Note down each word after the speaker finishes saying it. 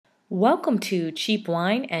Welcome to Cheap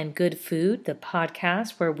Wine and Good Food, the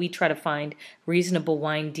podcast where we try to find reasonable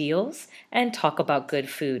wine deals and talk about good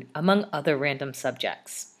food, among other random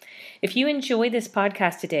subjects. If you enjoy this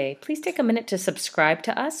podcast today, please take a minute to subscribe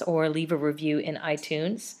to us or leave a review in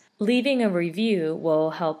iTunes. Leaving a review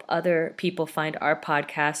will help other people find our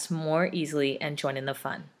podcast more easily and join in the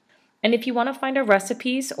fun. And if you want to find our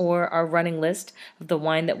recipes or our running list of the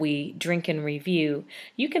wine that we drink and review,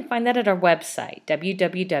 you can find that at our website,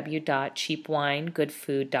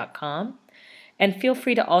 www.cheapwinegoodfood.com. And feel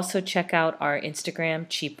free to also check out our Instagram,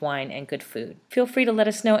 Cheap Wine and Good Food. Feel free to let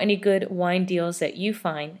us know any good wine deals that you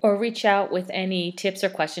find or reach out with any tips or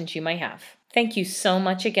questions you might have. Thank you so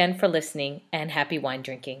much again for listening and happy wine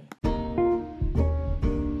drinking.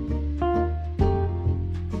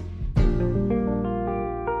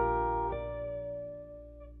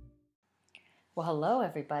 Well, hello,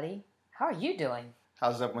 everybody. How are you doing?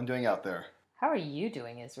 How's everyone doing out there? How are you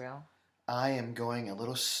doing, Israel? I am going a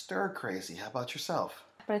little stir crazy. How about yourself?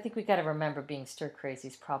 But I think we got to remember being stir crazy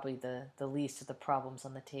is probably the least of the problems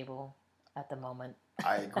on the table at the moment.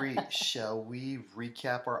 I agree. Shall we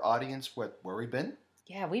recap our audience where we've been?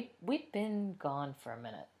 Yeah, we've been gone for a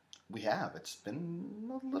minute. We have. It's been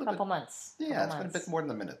a little couple months. Yeah, it's been a bit more than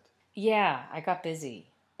a minute. Yeah, I got busy.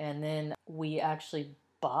 And then we actually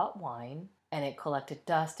bought wine and it collected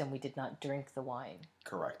dust and we did not drink the wine.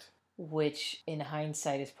 Correct. Which, in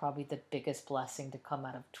hindsight, is probably the biggest blessing to come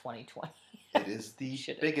out of 2020. It is the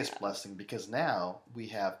biggest blessing because now we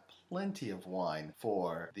have plenty of wine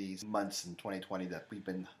for these months in 2020 that we've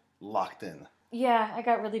been locked in. Yeah, I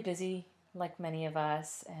got really busy, like many of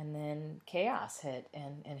us, and then chaos hit,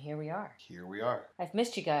 and here we are. Here we are. I've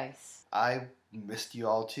missed you guys. I missed you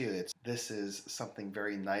all too. This is something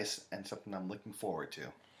very nice and something I'm looking forward to.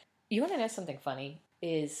 You want to know something funny?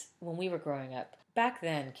 Is when we were growing up, back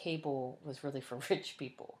then, cable was really for rich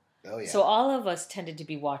people. Oh, yeah. So all of us tended to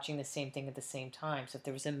be watching the same thing at the same time. So if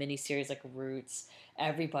there was a mini-series like Roots,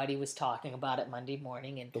 everybody was talking about it Monday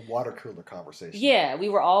morning. And the water cooler conversation. Yeah, we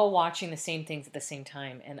were all watching the same things at the same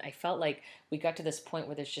time. And I felt like we got to this point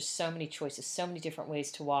where there's just so many choices, so many different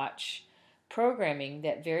ways to watch programming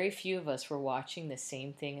that very few of us were watching the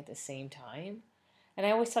same thing at the same time. And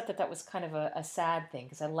I always thought that was kind of a sad thing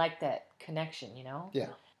because I like that connection, you know?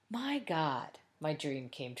 Yeah. My God, my dream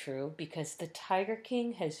came true because the Tiger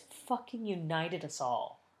King has fucking united us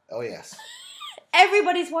all. Oh, yes.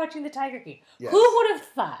 Everybody's watching the Tiger King. Yes. Who would have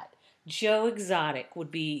thought Joe Exotic would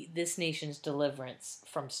be this nation's deliverance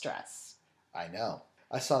from stress? I know.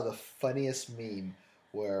 I saw the funniest meme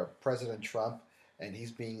where President Trump, and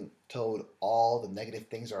he's being told all the negative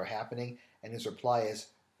things are happening, and his reply is,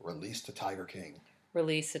 release the Tiger King.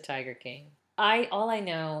 Release the Tiger King. All I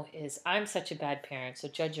know is I'm such a bad parent, so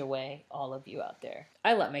judge away, all of you out there.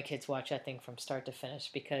 I let my kids watch that thing from start to finish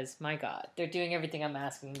because, my God, they're doing everything I'm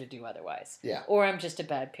asking them to do otherwise. Yeah. Or I'm just a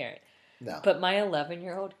bad parent. No. But my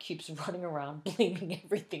 11-year-old keeps running around blaming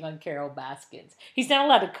everything on Carol Baskins. He's not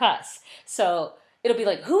allowed to cuss. So it'll be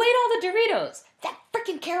like, who ate all the Doritos? That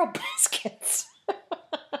freaking Carol Baskins.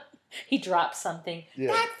 He drops something.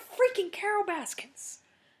 Yeah. That freaking Carol Baskins.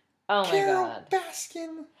 Oh my God. Carol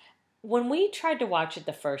Baskin. When we tried to watch it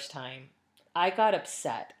the first time, I got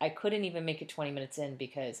upset. I couldn't even make it 20 minutes in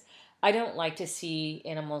because I don't like to see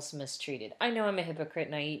animals mistreated. I know I'm a hypocrite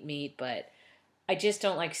and I eat meat, but I just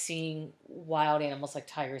don't like seeing wild animals like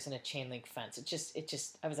tigers in a chain link fence.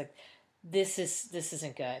 I was like, this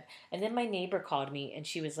isn't good. And then my neighbor called me and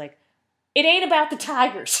she was like, it ain't about the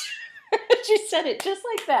tigers. She said it just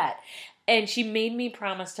like that. And she made me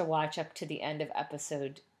promise to watch up to the end of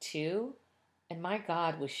episode 2. And my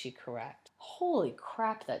God, was she correct. Holy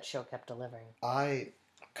crap, that show kept delivering. I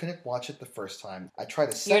couldn't watch it the first time. I tried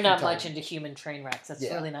a second time. You're not much into human train wrecks. That's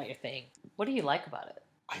really not your thing. What do you like about it?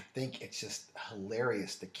 I think it's just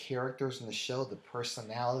hilarious. The characters in the show, the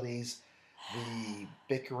personalities, the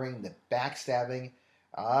bickering, the backstabbing.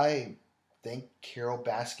 I think Carol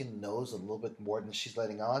Baskin knows a little bit more than she's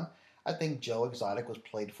letting on. I think Joe Exotic was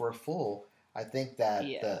played for a fool. I think that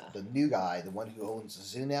the new guy, the one who owns the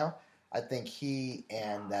zoo now, I think he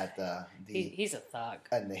and he's a thug.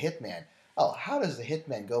 And the hitman. Oh, how does the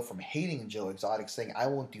hitman go from hating Joe Exotic, saying I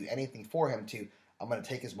won't do anything for him, to I'm going to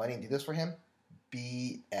take his money and do this for him?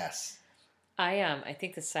 BS. I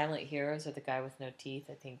think the silent heroes are the guy with no teeth.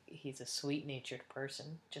 I think he's a sweet-natured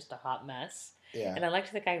person, just a hot mess. Yeah. And I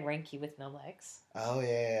liked the guy Ranky with no legs. Oh,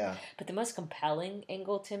 yeah. But the most compelling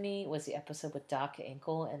angle to me was the episode with Doc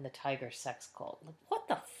Ankle and the tiger sex cult. Like, what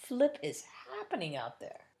the flip is happening out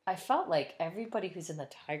there? I felt like everybody who's in the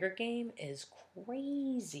Tiger game is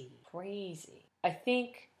crazy. Crazy. I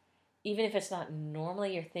think even if it's not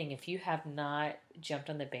normally your thing, if you have not jumped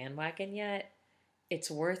on the bandwagon yet, it's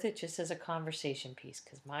worth it just as a conversation piece.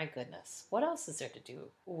 Because my goodness, what else is there to do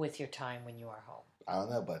with your time when you are home? I don't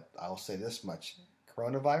know, but I'll say this much: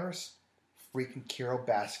 coronavirus, freaking Carol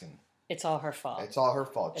Baskin. It's all her fault. It's all her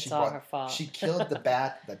fault. It's all her fault. She killed the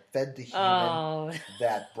bat that fed the human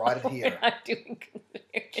that brought it here. We're not doing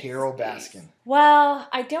Carol Baskin. Well,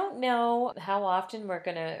 I don't know how often we're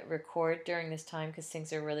going to record during this time because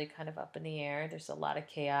things are really kind of up in the air. There's a lot of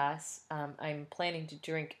chaos. I'm planning to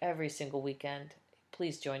drink every single weekend.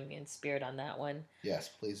 Please join me in spirit on that one. Yes,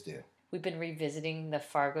 please do. We've been revisiting the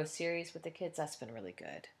Fargo series with the kids. That's been really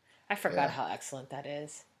good. I forgot how excellent that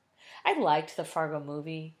is. I liked the Fargo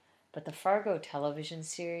movie, but the Fargo television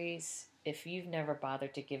series, if you've never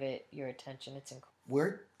bothered to give it your attention, it's incredible.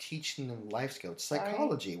 We're teaching them life skills,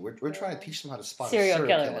 psychology. We're trying to teach them how to spot serial a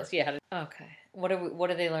serial killer. Yeah. Okay. What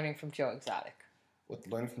are they learning from Joe Exotic? What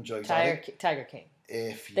learning from Joe Exotic? Tiger King.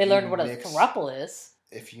 If they learned what a throuple is.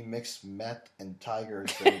 If you mix meth and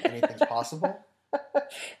tigers, then anything's possible.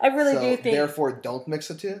 I really do think. Therefore, don't mix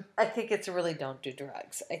the two. I think it's really don't do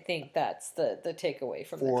drugs. I think that's the takeaway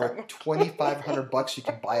from for $2,500, you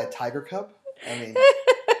can buy a tiger cub. I mean,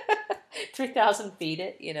 3,000 feed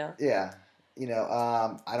it. You know. Yeah,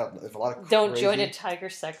 I don't know if a lot of don't join a tiger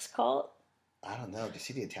sex cult. I don't know. Did you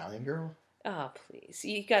see the Italian girl? Oh, please.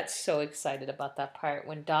 You got so excited about that part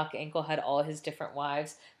when Doc Angle had all his different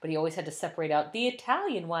wives, but he always had to separate out the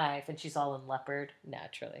Italian wife, and she's all in leopard,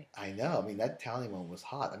 naturally. I know. I mean, that Italian one was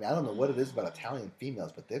hot. I mean, I don't know what it is about Italian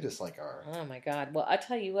females, but they're just like our... Oh, my God. Well, I'll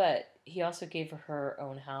tell you what. He also gave her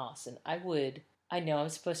own house, and I know I'm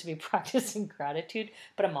supposed to be practicing gratitude,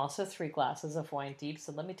 but I'm also 3 glasses of wine deep,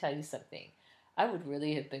 so let me tell you something. I would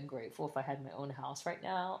really have been grateful if I had my own house right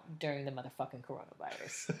now during the motherfucking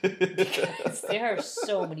coronavirus. Because there are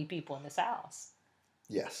so many people in this house.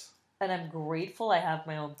 Yes. And I'm grateful I have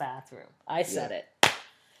my own bathroom. I said it.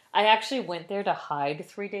 I actually went there to hide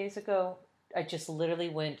 3 days ago. I just literally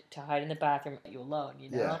went to hide in the bathroom. You alone, you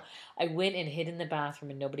know? Yeah. I went and hid in the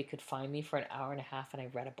bathroom and nobody could find me for an hour and a half and I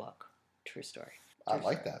read a book. True story. I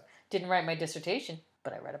like that. Didn't write my dissertation,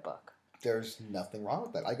 but I read a book. There's nothing wrong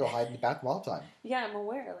with that. I go hide in the bathroom all the time. Yeah, I'm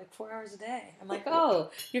aware. Like 4 hours a day. I'm like,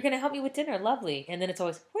 oh, you're going to help me with dinner. Lovely. And then it's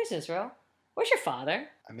always, where's Israel? Where's your father?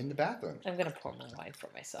 I'm in the bathroom. I'm going to pour more wine for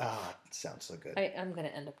myself. Ah, it sounds so good. I'm going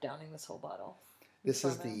to end up downing this whole bottle. This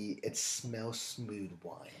is It Smells Smooth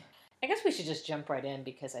wine. I guess we should just jump right in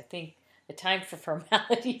because I think the time for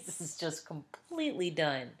formalities is just completely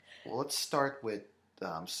done. Well, let's start with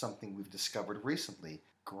something we've discovered recently.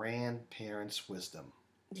 Grandparents' wisdom.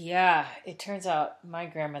 Yeah, it turns out my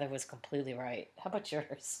grandmother was completely right. How about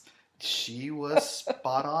yours? She was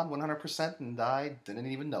spot on 100% and I didn't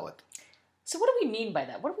even know it. So what do we mean by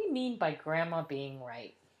that? What do we mean by grandma being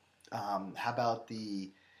right? How about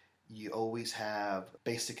you always have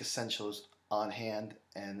basic essentials on hand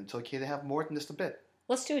and it's okay to have more than just a bit?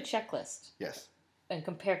 Let's do a checklist. Yes. And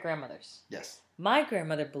compare grandmothers. Yes. My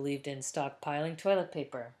grandmother believed in stockpiling toilet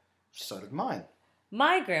paper. So did mine.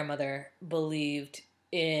 My grandmother believed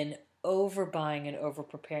in overbuying and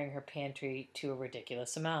overpreparing her pantry to a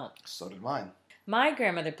ridiculous amount. So did mine. My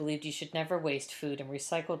grandmother believed you should never waste food and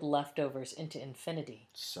recycled leftovers into infinity.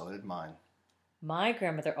 So did mine. My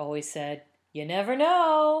grandmother always said, you never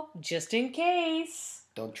know, just in case.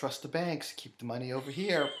 Don't trust the banks, keep the money over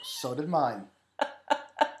here. So did mine.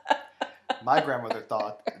 My grandmother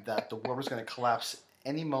thought that the world was going to collapse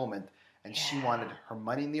any moment and she wanted her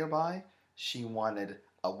money nearby. She wanted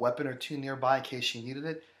a weapon or two nearby in case she needed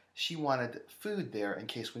it. She wanted food there in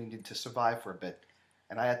case we needed to survive for a bit.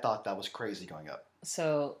 And I had thought that was crazy going up.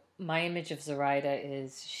 So my image of Zoraida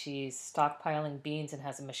is she's stockpiling beans and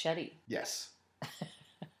has a machete. Yes.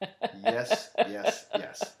 Yes, yes,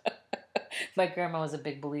 yes. My grandma was a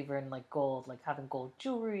big believer in like gold, like having gold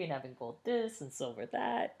jewelry and having gold this and silver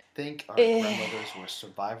that. I think our grandmothers were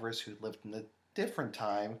survivors who lived in a different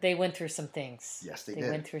time. They went through some things. Yes, they did. They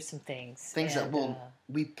went through some things. Things that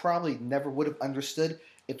we probably never would have understood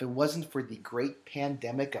if it wasn't for the great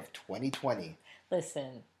pandemic of 2020.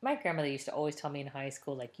 Listen, my grandmother used to always tell me in high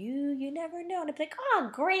school, like, you never know. And I'd be like, oh,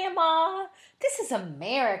 Grandma, this is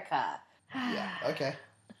America. Yeah, okay.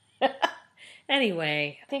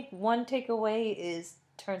 Anyway, I think one takeaway is,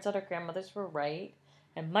 turns out our grandmothers were right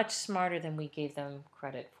and much smarter than we gave them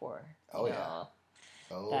credit for. Oh, yeah.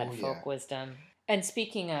 That folk wisdom. And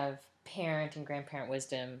speaking of parent and grandparent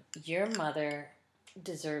wisdom, your mother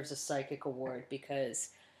deserves a psychic award because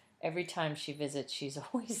every time she visits, she's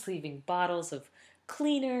always leaving bottles of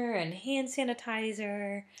cleaner and hand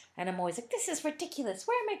sanitizer. And I'm always like, this is ridiculous.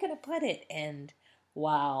 Where am I going to put it? And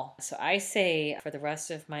Wow. So I say for the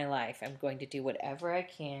rest of my life, I'm going to do whatever I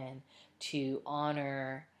can to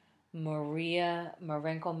honor Maria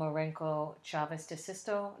Marenco Chavez de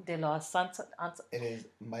Sisto de los Santos. It is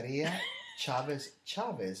Maria Chavez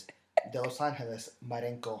de Los Angeles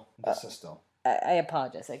Marenco de Sisto. I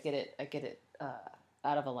apologize. I get it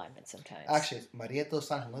out of alignment sometimes. Actually, it's Maria de Los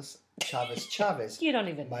Angeles Chavez You don't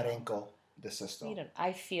even know. Marenco de Sisto. You don't.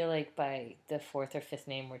 I feel like by the fourth or fifth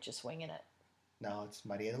name, we're just winging it. No, it's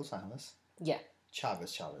Maria de Los Angeles Yeah.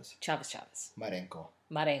 Chavez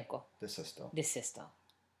Marenco de Sisto. de Sisto.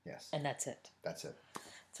 Yes. And that's it. That's it.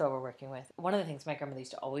 That's what we're working with. One of the things my grandmother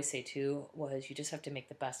used to always say too was you just have to make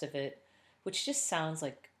the best of it, which just sounds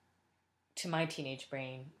like, to my teenage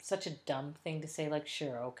brain, such a dumb thing to say, like,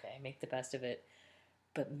 sure, okay, make the best of it.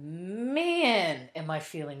 But man, am I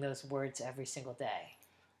feeling those words every single day.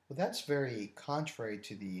 Well, that's very contrary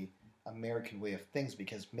to the American way of things,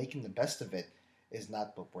 because making the best of it is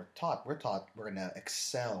not what we're taught. We're taught we're going to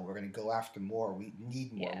excel, we're going to go after more, we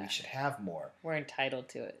need more, we should have more. We're entitled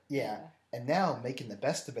to it. Yeah. And now making the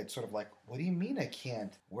best of it, sort of like, what do you mean I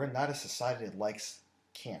can't? We're not a society that likes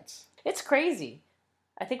can'ts. It's crazy.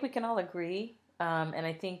 I think we can all agree. And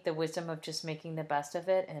I think the wisdom of just making the best of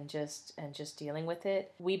it and just dealing with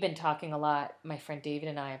it. We've been talking a lot, my friend David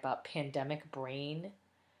and I, about pandemic brain,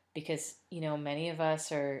 because, you know, many of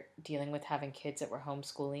us are dealing with having kids that we're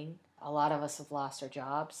homeschooling. A lot of us have lost our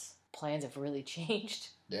jobs. Plans have really changed.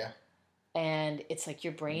 Yeah. And it's like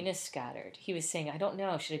your brain is scattered. He was saying, I don't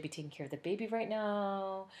know, should I be taking care of the baby right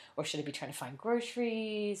now? Or should I be trying to find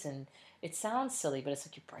groceries? And it sounds silly, but it's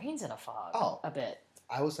like your brain's in a fog a bit.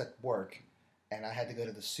 I was at work and I had to go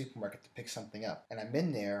to the supermarket to pick something up. And I'm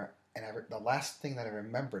in there, and the last thing that I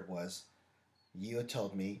remembered was you had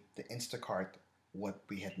told me the Instacart what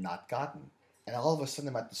we had not gotten. And all of a sudden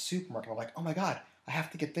I'm at the supermarket, I'm like, oh my God, I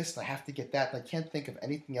have to get this and I have to get that. And I can't think of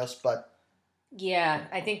anything else but... Yeah,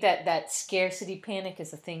 I think that scarcity panic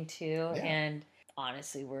is a thing too. Yeah. And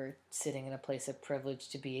honestly, we're sitting in a place of privilege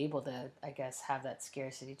to be able to, I guess, have that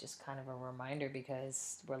scarcity, just kind of a reminder,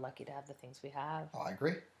 because we're lucky to have the things we have. Oh, I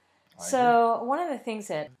agree. So one of the things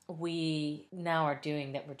that we now are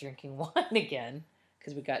doing, that we're drinking wine again,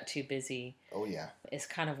 because we got too busy. Oh, yeah. Is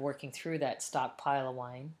kind of working through that stockpile of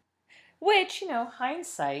wine. Which, you know,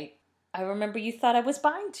 hindsight, I remember you thought I was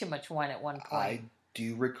buying too much wine at one point. I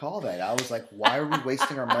do recall that. I was like, why are we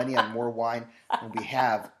wasting our money on more wine when we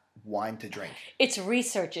have wine to drink? It's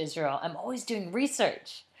research, Israel. I'm always doing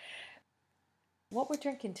research. What we're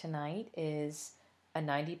drinking tonight is a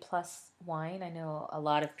 90 plus wine. I know a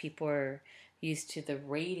lot of people are used to the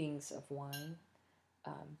ratings of wine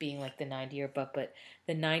being like the 90 or above, but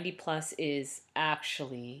the 90 plus is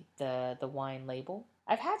actually the wine label.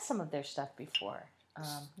 I've had some of their stuff before.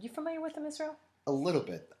 You familiar with them, Israel? A little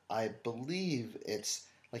bit. I believe it's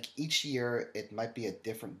like each year it might be a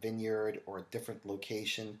different vineyard or a different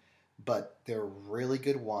location, but they're really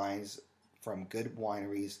good wines from good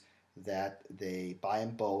wineries that they buy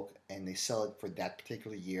in bulk and they sell it for that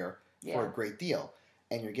particular year for a great deal.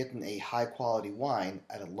 And you're getting a high quality wine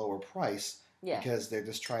at a lower price because they're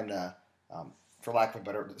just trying to, for lack of a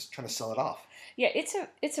better, just trying to sell it off. Yeah,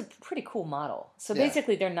 it's a pretty cool model. So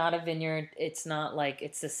basically they're not a vineyard. It's not like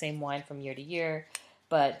it's the same wine from year to year,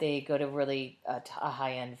 but they go to really a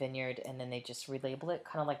high-end vineyard and then they just relabel it,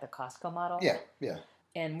 kind of like the Costco model. Yeah, yeah.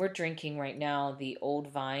 And we're drinking right now the Old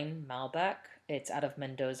Vine Malbec. It's out of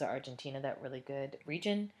Mendoza, Argentina, that really good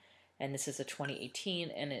region. And this is a 2018,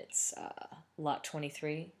 and it's lot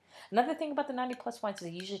 23. Another thing about the 90 plus wines is they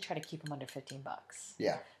usually try to keep them under $15.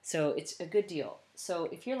 Yeah. So it's a good deal. So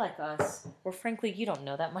if you're like us, or frankly you don't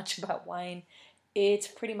know that much about wine, it's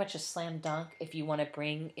pretty much a slam dunk if you want to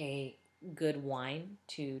bring a good wine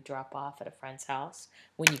to drop off at a friend's house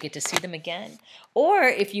when you get to see them again. Or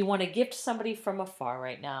if you want to gift somebody from afar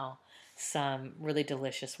right now some really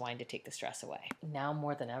delicious wine to take the stress away. Now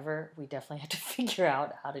more than ever, we definitely have to figure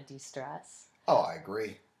out how to de-stress. Oh, I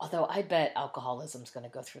agree. Although I bet alcoholism's going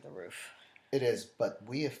to go through the roof. It is, but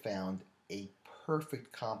we have found a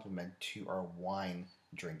perfect complement to our wine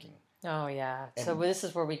drinking. Oh, yeah. And so this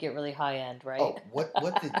is where we get really high-end, right? Oh,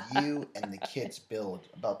 what did you and the kids build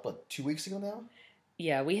about, 2 weeks ago now?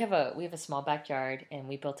 Yeah, we have a small backyard, and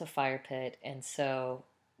we built a fire pit, and so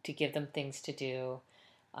to give them things to do,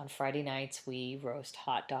 on Friday nights we roast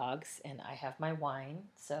hot dogs, and I have my wine,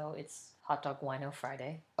 so it's Hot Dog Wino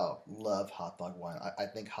Friday. Oh, love Hot Dog Wine. I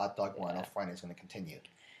think Hot Dog Wino Friday is going to continue.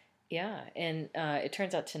 Yeah, and it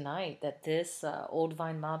turns out tonight that this Old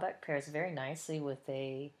Vine Malbec pairs very nicely with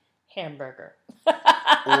a hamburger.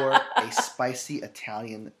 Or a spicy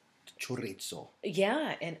Italian chorizo.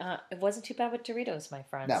 Yeah, and it wasn't too bad with Doritos, my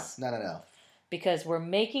friends. No. because we're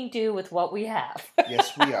making do with what we have.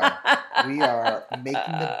 Yes, we are. We are making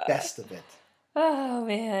the best of it. Oh,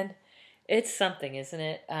 man. It's something, isn't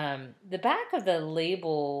it? The back of the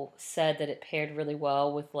label said that it paired really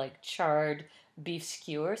well with like charred beef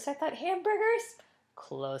skewers. I thought hamburgers?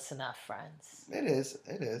 Close enough, friends. It is.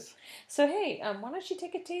 It is. So, hey, why don't you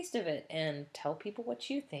take a taste of it and tell people what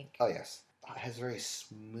you think? Oh, yes. It has a very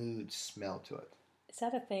smooth smell to it. Is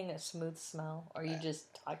that a thing, a smooth smell? Or are you just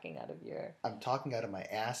talking out of your... I'm talking out of my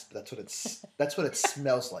ass, but that's what it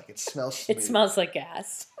smells like. It smells smooth. It smells like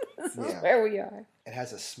gas. This is where we are. It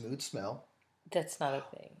has a smooth smell. That's not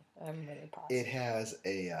a thing. I'm really positive. It has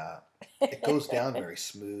a... it goes down very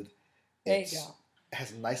smooth. There you go. It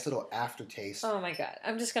has a nice little aftertaste. Oh my god.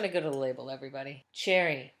 I'm just going to go to the label, everybody.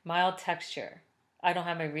 Cherry. Mild texture. I don't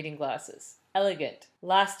have my reading glasses. Elegant.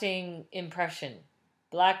 Lasting impression.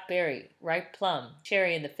 Blackberry. Ripe plum.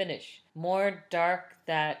 Cherry in the finish. More dark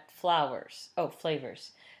that flowers. Oh,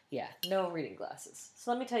 flavors. Yeah, no reading glasses.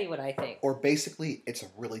 So let me tell you what I think. Or basically, it's a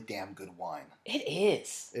really damn good wine. It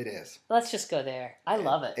is. It is. Let's just go there. I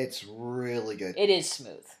love it. It's really good. It is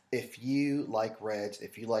smooth. If you like reds,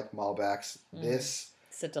 if you like Malbecs, this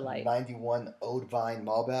It's a delight. 91 Ode Vine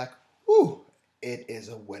Malbec, whew, it is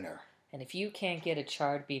a winner. And if you can't get a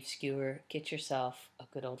charred beef skewer, get yourself a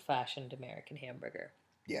good old-fashioned American hamburger.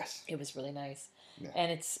 Yes. It was really nice. Yeah.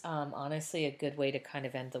 And it's honestly a good way to kind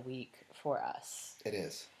of end the week for us. It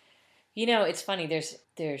is. You know, it's funny.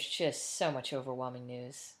 There's just so much overwhelming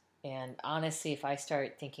news. And honestly, if I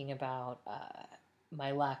start thinking about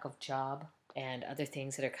my lack of job and other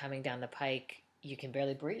things that are coming down the pike, you can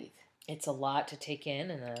barely breathe. It's a lot to take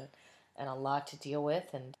in and a lot to deal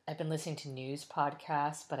with. And I've been listening to news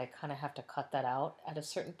podcasts, but I kind of have to cut that out at a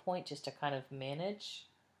certain point just to kind of manage.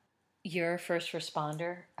 You're a first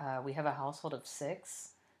responder. We have a household of 6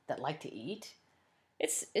 that like to eat.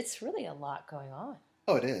 It's really a lot going on.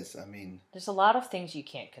 Oh, it is. I mean, there's a lot of things you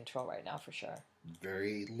can't control right now, for sure.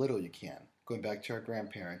 Very little you can. Going back to our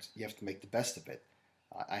grandparents, you have to make the best of it.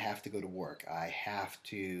 I have to go to work. I have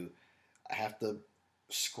to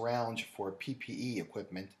scrounge for PPE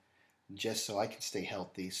equipment just so I can stay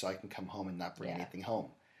healthy, so I can come home and not bring anything home.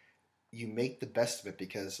 You make the best of it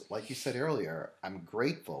because, like you said earlier, I'm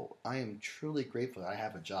grateful. I am truly grateful that I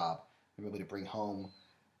have a job. I'm able to bring home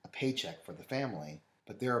a paycheck for the family.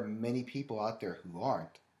 But there are many people out there who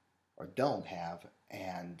aren't or don't have,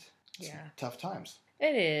 and it's tough times.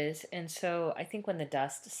 It is. And so I think when the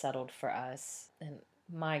dust settled for us, and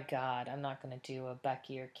my God, I'm not going to do a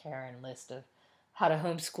Becky or Karen list of how to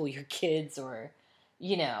homeschool your kids or,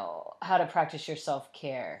 you know, how to practice your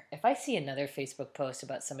self-care. If I see another Facebook post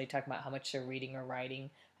about somebody talking about how much they're reading or writing,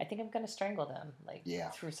 I think I'm going to strangle them,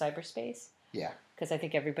 through cyberspace. Yeah. Because I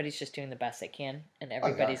think everybody's just doing the best they can, and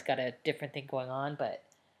everybody's got a different thing going on. But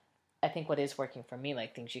I think what is working for me,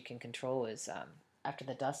 like things you can control, is after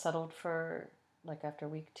the dust settled for, after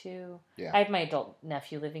week 2. Yeah. I have my adult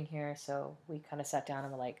nephew living here, so we kind of sat down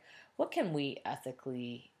and were like, what can we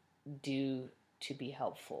ethically do to be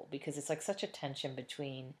helpful? Because it's like such a tension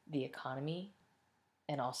between the economy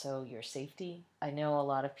and also your safety. I know a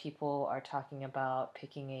lot of people are talking about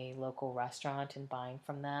picking a local restaurant and buying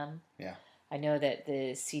from them. Yeah. I know that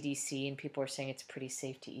the CDC and people are saying it's pretty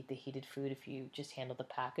safe to eat the heated food if you just handle the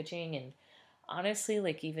packaging. And honestly,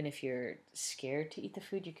 even if you're scared to eat the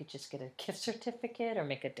food, you could just get a gift certificate or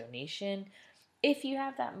make a donation. If you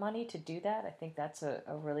have that money to do that, I think that's a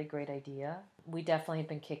really great idea. We definitely have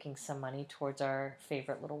been kicking some money towards our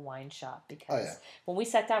favorite little wine shop because when we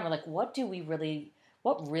sat down, we're like, what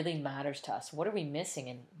really matters to us? What are we missing?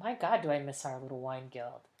 And my God, do I miss our little wine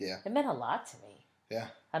guild. Yeah. It meant a lot to me. Yeah.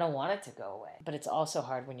 I don't want it to go away. But it's also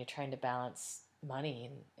hard when you're trying to balance money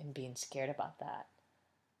and being scared about that.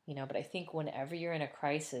 You know, but I think whenever you're in a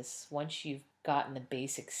crisis, once you've gotten the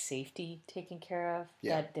basic safety taken care of,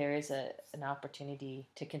 that there is an opportunity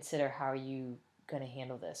to consider how are you going to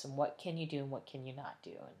handle this and what can you do and what can you not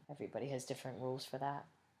do. And everybody has different rules for that.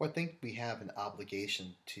 Well, I think we have an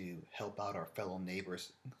obligation to help out our fellow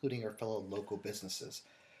neighbors, including our fellow local businesses,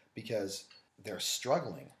 because they're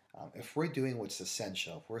struggling. If we're doing what's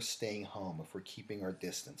essential, if we're staying home, if we're keeping our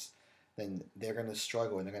distance, then they're going to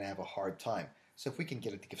struggle and they're going to have a hard time. So if we can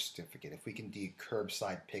get a gift certificate, if we can do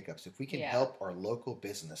curbside pickups, if we can help our local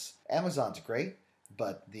business, Amazon's great,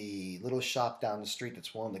 but the little shop down the street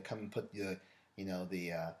that's willing to come and put the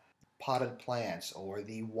potted plants or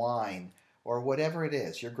the wine or whatever it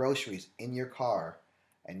is, your groceries in your car,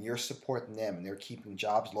 and you're supporting them and they're keeping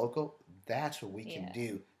jobs local, that's what we can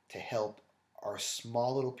do to help our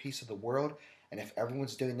small little piece of the world. And if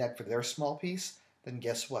everyone's doing that for their small piece, then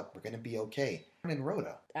guess what? We're going to be okay. In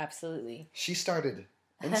Rhoda. Absolutely. She started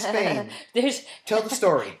in Spain. There's Tell the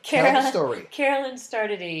story. Carol, Tell the story. Carolyn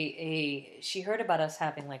started she heard about us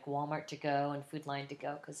having like Walmart to go and Food Line to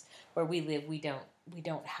go, because where we live we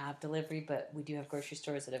don't have delivery, but we do have grocery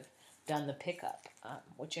stores that have done the pickup,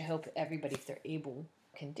 which I hope everybody, if they're able,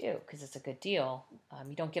 can do, because it's a good deal.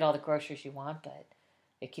 You don't get all the groceries you want, but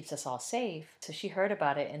it keeps us all safe. So she heard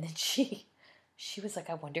about it, and then she was like,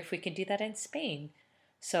 I wonder if we can do that in Spain.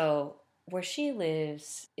 So where she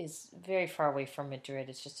lives is very far away from Madrid.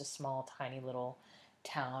 It's just a small, tiny little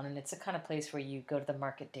town, and it's the kind of place where you go to the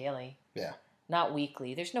market daily. Yeah. Not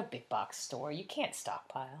weekly. There's no big box store. You can't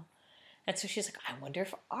stockpile. And so she's like, I wonder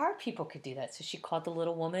if our people could do that. So she called the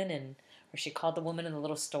little woman, or she called the woman in the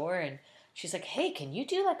little store, and she's like, hey, can you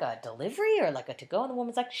do like a delivery or like a to-go? And the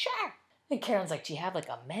woman's like, sure. And Karen's like, do you have like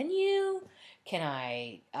a menu? Can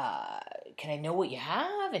I know what you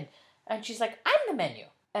have? And she's like, I'm the menu.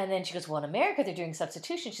 And then she goes, well, in America, they're doing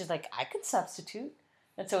substitution. She's like, I can substitute.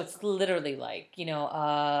 And so it's literally like,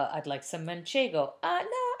 I'd like some manchego. No,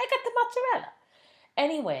 I got the mozzarella.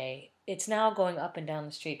 Anyway, it's now going up and down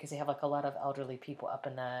the street because they have like a lot of elderly people up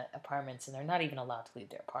in the apartments, and they're not even allowed to leave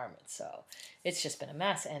their apartments. So it's just been a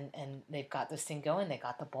mess, and they've got this thing going. They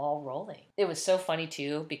got the ball rolling. It was so funny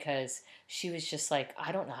too, because she was just like,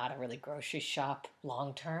 I don't know how to really grocery shop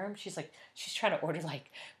long term. She's like, she's trying to order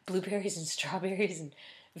like blueberries and strawberries, and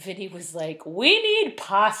Vinny was like, we need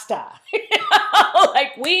pasta.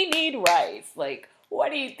 Like, we need rice. Like,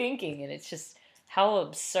 what are you thinking? And it's just how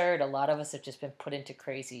absurd a lot of us have just been put into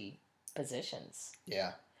crazy positions.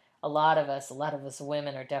 Yeah. A lot of us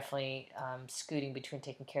women are definitely scooting between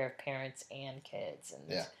taking care of parents and kids,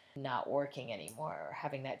 and not working anymore, or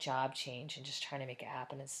having that job change and just trying to make it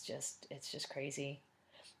happen. It's just crazy.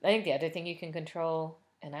 I think the other thing you can control,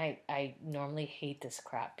 and I normally hate this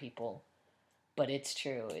crap, people, but it's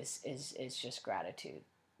true, is just gratitude.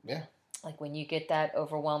 Yeah. Like when you get that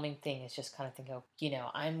overwhelming thing, it's just kind of thinking,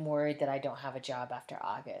 I'm worried that I don't have a job after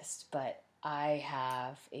August, but I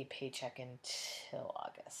have a paycheck until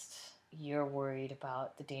August. You're worried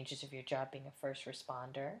about the dangers of your job being a first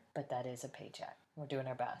responder, but that is a paycheck. We're doing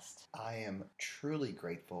our best. I am truly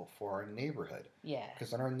grateful for our neighborhood. Yeah.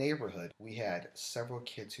 Because in our neighborhood, we had several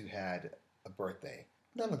kids who had a birthday.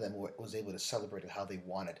 None of them was able to celebrate it how they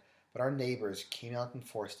wanted, but our neighbors came out in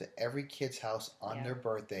force to every kid's house on their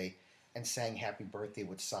birthday and sang happy birthday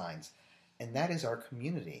with signs. And that is our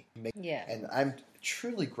community. Yeah. And I'm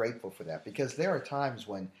truly grateful for that, because there are times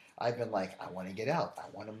when I've been like, I want to get out, I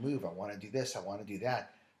want to move, I want to do this, I want to do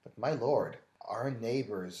that. But my Lord, our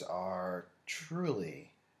neighbors are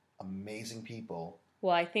truly amazing people.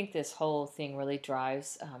 Well, I think this whole thing really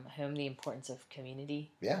drives home the importance of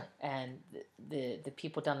community. Yeah. And the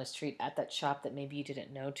people down the street at that shop that maybe you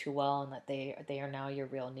didn't know too well, and that they are now your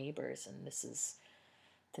real neighbors, and this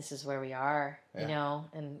is where we are, and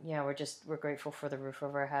we're grateful for the roof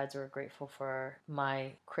over our heads. We're grateful for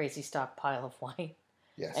my crazy stockpile of wine.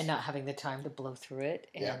 Yes. And not having the time to blow through it.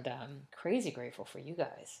 And crazy grateful for you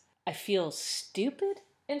guys. I feel stupid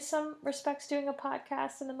in some respects doing a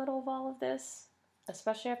podcast in the middle of all of this,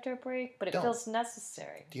 especially after a break, but it feels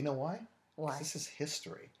necessary. Do you know why? Why? This is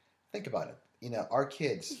history. Think about it. Our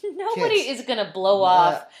kids. Nobody is going to blow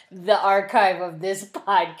off the archive of this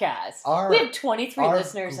podcast. We have 23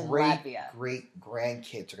 listeners in Latvia. Great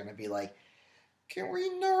grandkids are going to be like, can we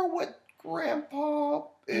know what Grandpa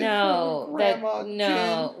is? No.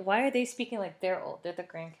 Why are they speaking like they're old? They're the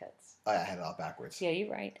grandkids. I had it all backwards. Yeah,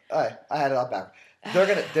 you're right. I had it all backwards.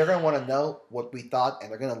 They're gonna want to know what we thought,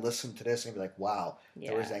 and they're gonna listen to this and be like, wow,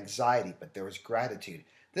 there was anxiety, but there was gratitude.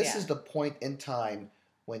 This is the point in time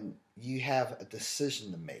when you have a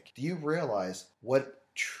decision to make. Do you realize what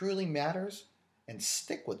truly matters, and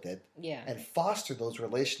stick with it? Yeah. And foster those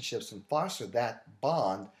relationships and foster that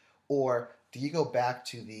bond, or do you go back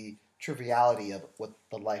to the triviality of what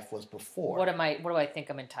the life was before? What do I think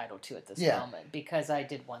I'm entitled to at this moment because I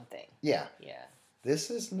did one thing? Yeah. Yeah. This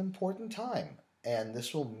is an important time, and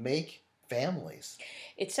this will make families.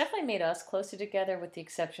 It's definitely made us closer together, with the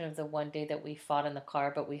exception of the one day that we fought in the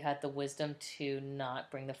car, but we had the wisdom to not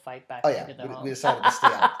bring the fight back into the home. We decided to stay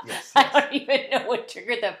out. Yes. I don't even know what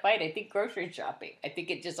triggered that fight. I think grocery shopping. I think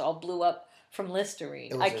it just all blew up from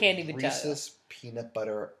Listerine. I can't even tell you. Reese's peanut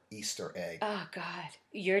butter Easter egg. Oh, God.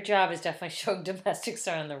 Your job is definitely showing domestics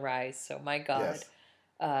are on the rise, so my God. Yes.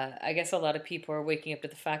 I guess a lot of people are waking up to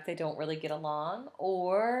the fact they don't really get along,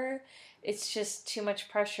 or it's just too much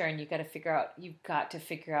pressure, and you've got to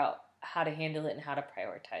figure out how to handle it and how to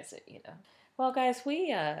prioritize it, Well, guys,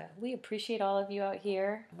 we appreciate all of you out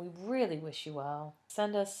here. We really wish you well.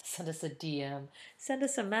 Send us a DM, send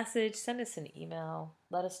us a message, send us an email.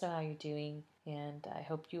 Let us know how you're doing, and I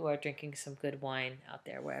hope you are drinking some good wine out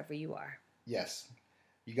there wherever you are. Yes.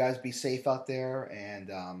 You guys be safe out there,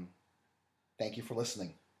 and thank you for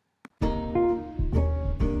listening.